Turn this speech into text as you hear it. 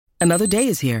Another day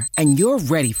is here, and you're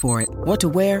ready for it. What to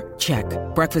wear? Check.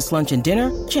 Breakfast, lunch, and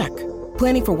dinner? Check.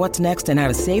 Planning for what's next and how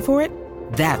to save for it?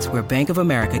 That's where Bank of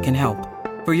America can help.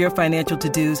 For your financial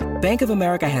to-dos, Bank of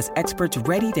America has experts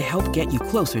ready to help get you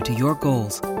closer to your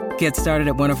goals. Get started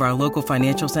at one of our local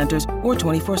financial centers or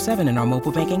 24/7 in our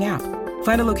mobile banking app.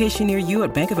 Find a location near you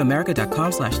at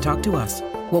bankofamerica.com/talktous.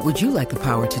 What would you like the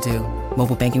power to do?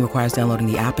 Mobile banking requires downloading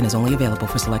the app and is only available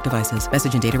for select devices.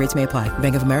 Message and data rates may apply.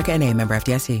 Bank of America N.A., member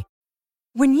FDIC.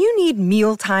 When you need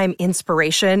mealtime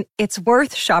inspiration, it's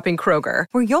worth shopping Kroger,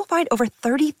 where you'll find over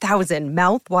 30,000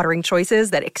 mouth-watering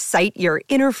choices that excite your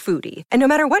inner foodie. And no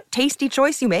matter what tasty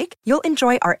choice you make, you'll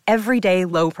enjoy our everyday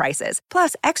low prices,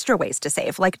 plus extra ways to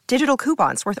save, like digital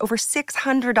coupons worth over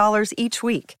 $600 each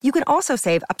week. You can also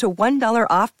save up to $1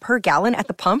 off per gallon at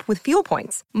the pump with fuel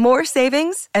points. More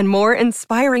savings and more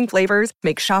inspiring flavors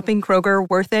make shopping Kroger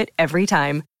worth it every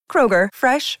time. Kroger,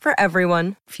 fresh for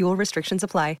everyone. Fuel restrictions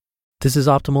apply. This is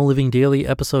Optimal Living Daily,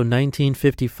 episode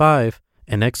 1955,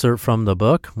 an excerpt from the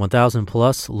book 1000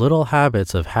 Plus Little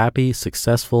Habits of Happy,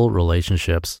 Successful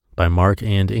Relationships by Mark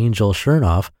and Angel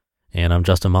Chernoff, and I'm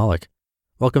Justin Malik.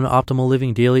 Welcome to Optimal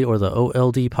Living Daily, or the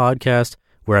OLD podcast,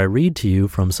 where I read to you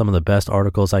from some of the best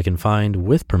articles I can find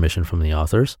with permission from the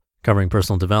authors, covering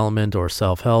personal development or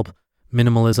self-help,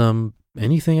 minimalism,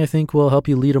 anything I think will help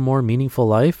you lead a more meaningful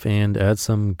life and add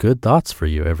some good thoughts for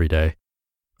you every day.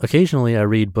 Occasionally, I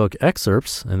read book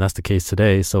excerpts, and that's the case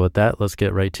today. So with that, let's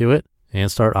get right to it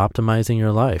and start optimizing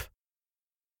your life.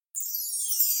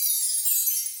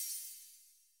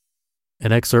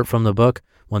 An excerpt from the book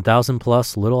 1000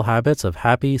 Plus Little Habits of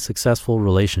Happy, Successful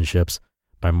Relationships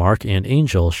by Mark and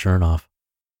Angel Chernoff.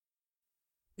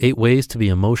 8 ways to be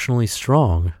emotionally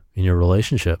strong in your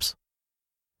relationships.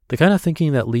 The kind of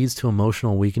thinking that leads to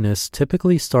emotional weakness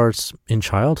typically starts in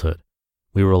childhood.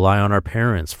 We rely on our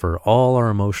parents for all our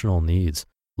emotional needs,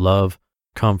 love,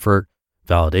 comfort,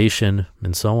 validation,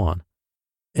 and so on.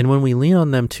 And when we lean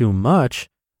on them too much,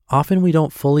 often we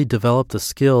don't fully develop the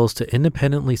skills to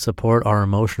independently support our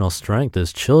emotional strength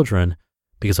as children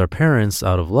because our parents,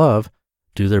 out of love,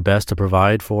 do their best to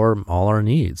provide for all our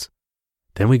needs.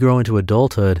 Then we grow into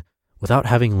adulthood without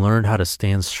having learned how to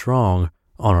stand strong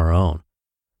on our own.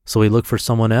 So we look for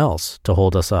someone else to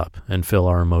hold us up and fill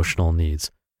our emotional needs.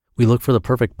 We look for the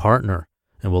perfect partner,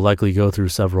 and we'll likely go through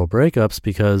several breakups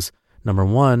because, number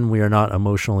one, we are not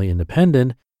emotionally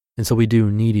independent, and so we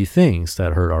do needy things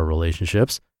that hurt our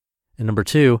relationships. And number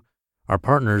two, our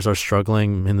partners are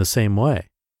struggling in the same way.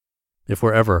 If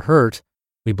we're ever hurt,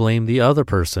 we blame the other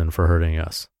person for hurting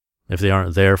us. If they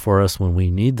aren't there for us when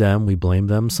we need them, we blame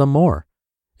them some more.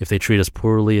 If they treat us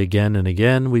poorly again and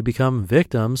again, we become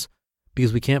victims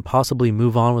because we can't possibly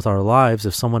move on with our lives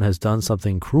if someone has done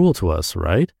something cruel to us,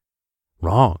 right?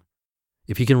 Wrong.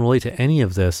 If you can relate to any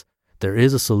of this, there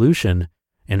is a solution,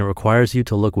 and it requires you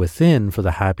to look within for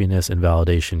the happiness and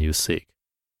validation you seek.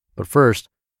 But first,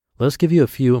 let's give you a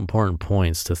few important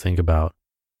points to think about.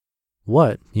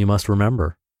 What you must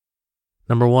remember.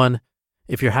 Number one,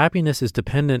 if your happiness is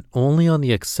dependent only on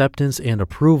the acceptance and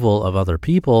approval of other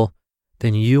people,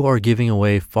 then you are giving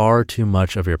away far too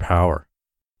much of your power.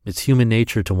 It's human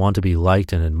nature to want to be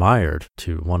liked and admired,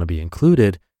 to want to be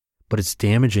included, but it's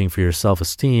damaging for your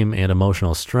self-esteem and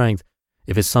emotional strength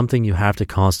if it's something you have to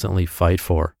constantly fight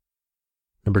for.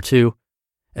 Number two,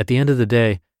 at the end of the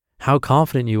day, how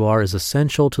confident you are is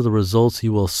essential to the results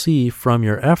you will see from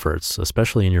your efforts,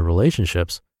 especially in your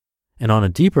relationships. And on a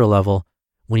deeper level,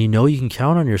 when you know you can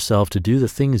count on yourself to do the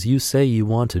things you say you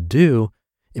want to do,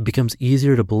 it becomes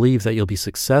easier to believe that you'll be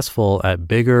successful at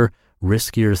bigger,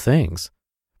 riskier things.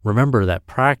 Remember that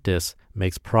practice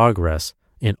makes progress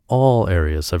in all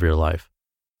areas of your life.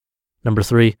 Number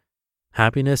three,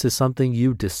 happiness is something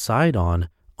you decide on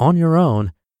your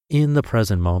own in the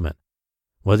present moment.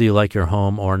 Whether you like your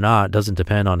home or not doesn't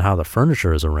depend on how the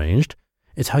furniture is arranged.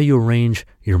 It's how you arrange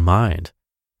your mind.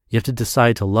 You have to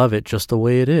decide to love it just the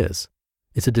way it is.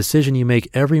 It's a decision you make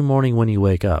every morning when you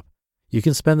wake up. You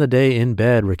can spend the day in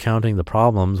bed recounting the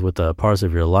problems with the parts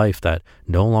of your life that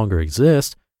no longer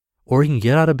exist, or you can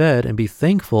get out of bed and be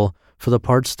thankful for the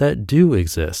parts that do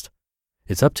exist.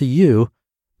 It's up to you,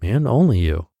 and only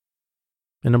you.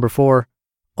 And number four,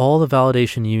 all the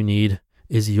validation you need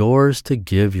is yours to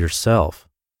give yourself.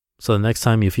 So the next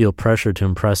time you feel pressure to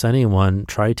impress anyone,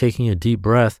 try taking a deep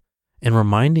breath and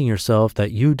reminding yourself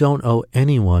that you don't owe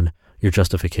anyone your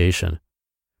justification.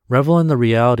 Revel in the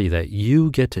reality that you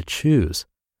get to choose.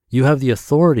 You have the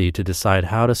authority to decide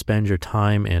how to spend your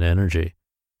time and energy.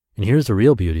 And here's the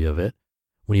real beauty of it.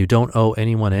 When you don't owe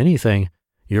anyone anything,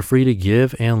 you're free to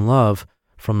give and love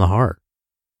from the heart.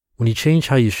 When you change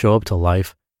how you show up to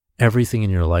life, everything in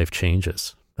your life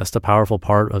changes. That's the powerful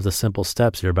part of the simple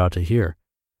steps you're about to hear.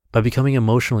 By becoming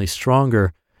emotionally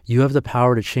stronger, you have the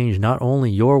power to change not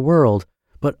only your world,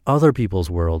 but other people's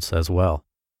worlds as well.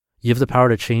 You have the power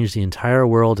to change the entire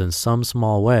world in some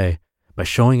small way by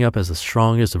showing up as the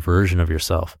strongest version of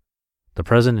yourself. The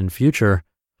present and future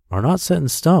are not set in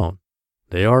stone.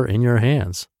 They are in your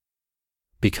hands.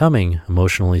 Becoming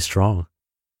emotionally strong.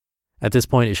 At this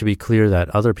point, it should be clear that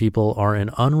other people are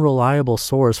an unreliable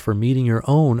source for meeting your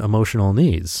own emotional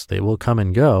needs. They will come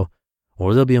and go,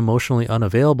 or they'll be emotionally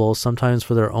unavailable, sometimes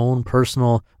for their own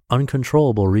personal,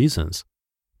 uncontrollable reasons.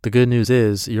 The good news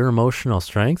is your emotional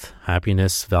strength,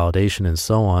 happiness, validation, and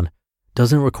so on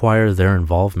doesn't require their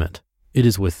involvement. It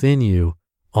is within you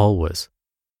always.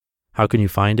 How can you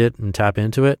find it and tap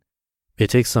into it?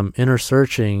 It takes some inner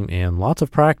searching and lots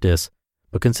of practice,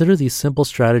 but consider these simple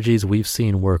strategies we've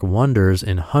seen work wonders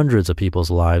in hundreds of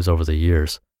people's lives over the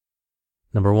years.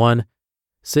 Number 1,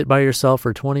 sit by yourself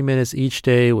for 20 minutes each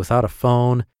day without a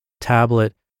phone,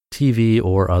 tablet, TV,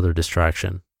 or other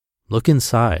distraction. Look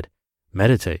inside.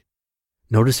 Meditate.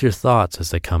 Notice your thoughts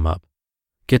as they come up.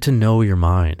 Get to know your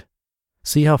mind.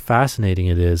 See how fascinating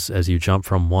it is as you jump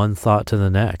from one thought to the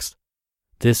next.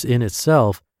 This in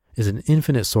itself is an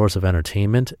infinite source of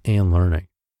entertainment and learning.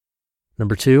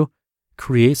 Number 2,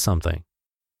 create something.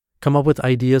 Come up with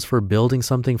ideas for building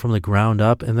something from the ground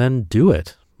up and then do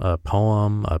it. A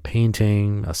poem, a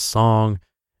painting, a song,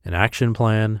 an action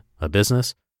plan, a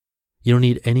business. You don't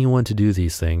need anyone to do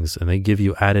these things, and they give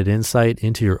you added insight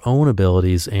into your own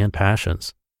abilities and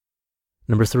passions.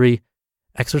 Number 3,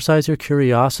 exercise your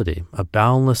curiosity, a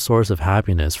boundless source of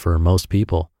happiness for most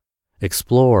people.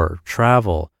 Explore,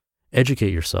 travel,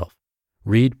 educate yourself,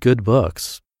 read good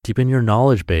books, deepen your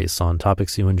knowledge base on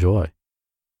topics you enjoy.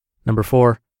 Number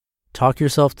 4, talk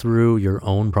yourself through your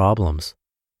own problems.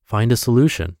 Find a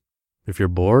solution. If you're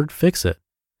bored, fix it.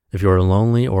 If you're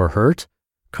lonely or hurt,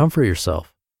 comfort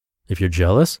yourself. If you're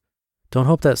jealous, don't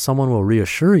hope that someone will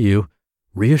reassure you,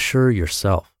 reassure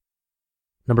yourself.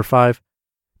 Number 5,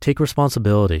 take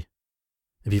responsibility.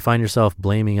 If you find yourself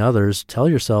blaming others, tell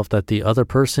yourself that the other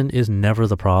person is never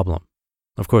the problem.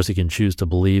 Of course, you can choose to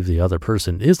believe the other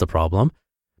person is the problem,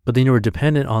 but then you are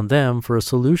dependent on them for a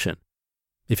solution.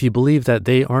 If you believe that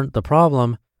they aren't the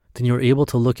problem, then you're able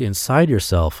to look inside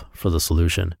yourself for the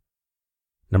solution.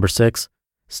 Number 6,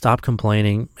 stop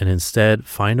complaining and instead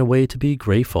find a way to be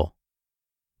grateful.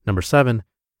 Number 7,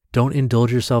 don't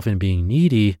indulge yourself in being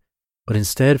needy, but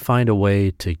instead find a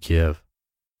way to give.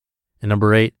 And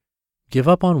number 8, give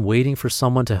up on waiting for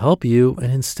someone to help you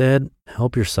and instead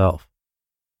help yourself.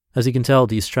 As you can tell,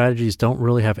 these strategies don't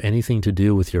really have anything to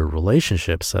do with your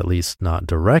relationships, at least not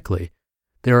directly.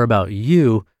 They're about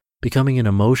you becoming an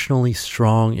emotionally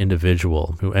strong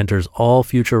individual who enters all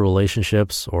future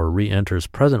relationships or re-enters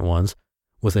present ones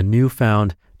with a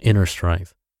newfound inner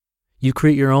strength. You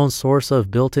create your own source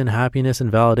of built-in happiness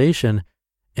and validation,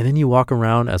 and then you walk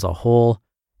around as a whole,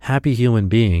 happy human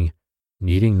being,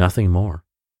 needing nothing more.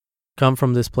 Come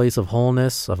from this place of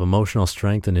wholeness, of emotional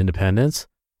strength and independence,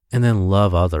 and then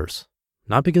love others.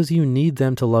 Not because you need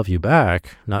them to love you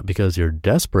back, not because you're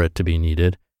desperate to be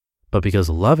needed, but because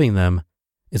loving them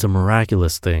is a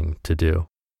miraculous thing to do.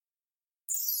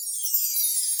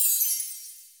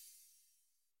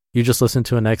 You just listened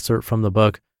to an excerpt from the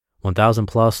book, 1000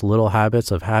 Plus Little Habits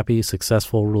of Happy,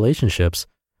 Successful Relationships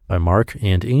by Mark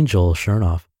and Angel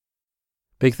Chernoff.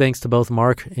 Big thanks to both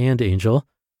Mark and Angel.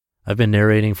 I've been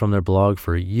narrating from their blog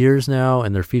for years now,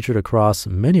 and they're featured across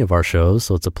many of our shows,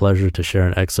 so it's a pleasure to share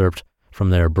an excerpt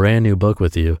from their brand new book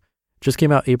with you. Just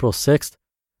came out April 6th,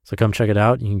 so come check it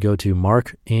out. You can go to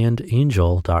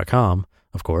markandangel.com,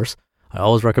 of course. I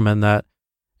always recommend that,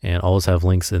 and always have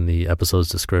links in the episode's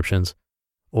descriptions.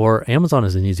 Or Amazon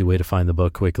is an easy way to find the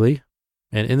book quickly.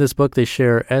 And in this book, they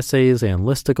share essays and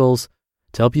listicles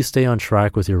to help you stay on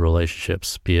track with your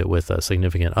relationships, be it with a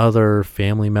significant other,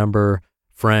 family member,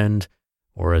 friend,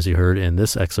 or as you heard in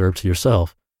this excerpt,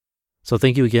 yourself. So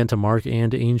thank you again to Mark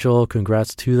and Angel.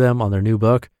 Congrats to them on their new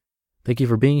book. Thank you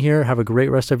for being here. Have a great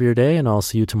rest of your day, and I'll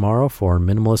see you tomorrow for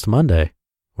Minimalist Monday,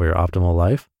 where your optimal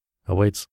life awaits.